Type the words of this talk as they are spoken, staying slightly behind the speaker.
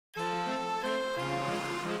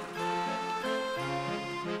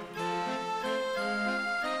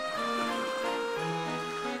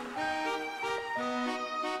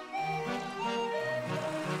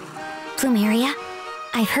Plumeria,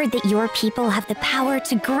 I've heard that your people have the power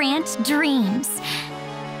to grant dreams.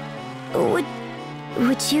 Would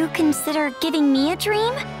you consider giving me a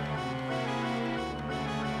dream?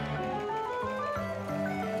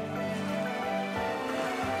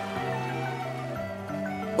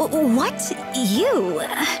 What? You?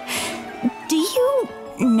 Do you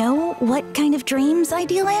know what kind of dreams I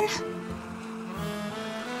deal in?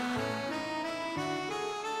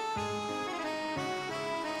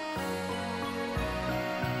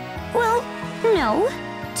 Well, no,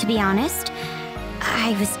 to be honest.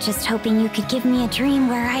 I was just hoping you could give me a dream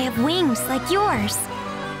where I have wings like yours.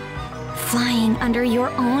 Flying under your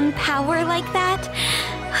own power like that,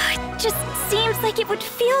 it just seems like it would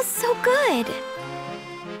feel so good.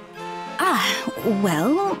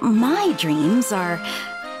 Well, my dreams are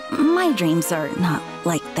not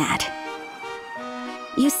like that.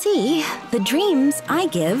 You see, the dreams I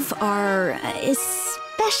give are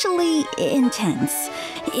especially intense.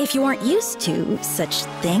 If you aren't used to such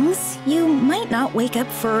things, you might not wake up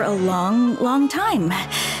for a long time.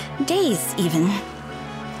 Days, even.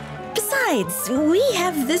 Besides, we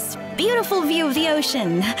have this beautiful view of the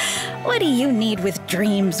ocean. What do you need with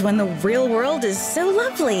dreams when the real world is so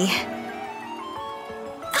lovely?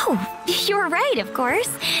 Oh, you're right, of course.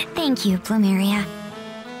 Thank you, Plumeria.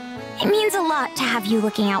 It means a lot to have you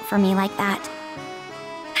looking out for me like that.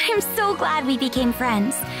 I'm so glad we became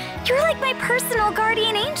friends. You're like my personal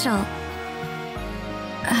guardian angel.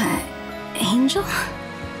 Angel?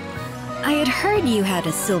 I had heard you had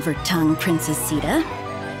a silver tongue, Princess Caeda.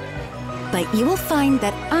 But you will find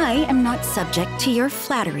that I am not subject to your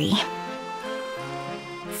flattery.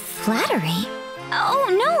 Flattery? Oh,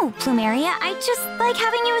 no, Plumeria. I just like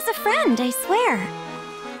having you as a friend, I swear.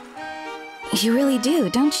 You really do,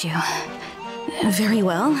 don't you? Very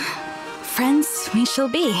well. Friends we shall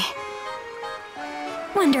be.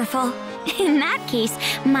 Wonderful. In that case,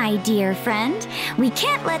 my dear friend, we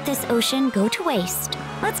can't let this ocean go to waste.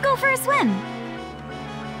 Let's go for a swim.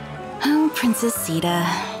 Oh, Princess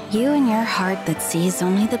Caeda, you and your heart that sees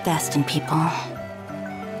only the best in people.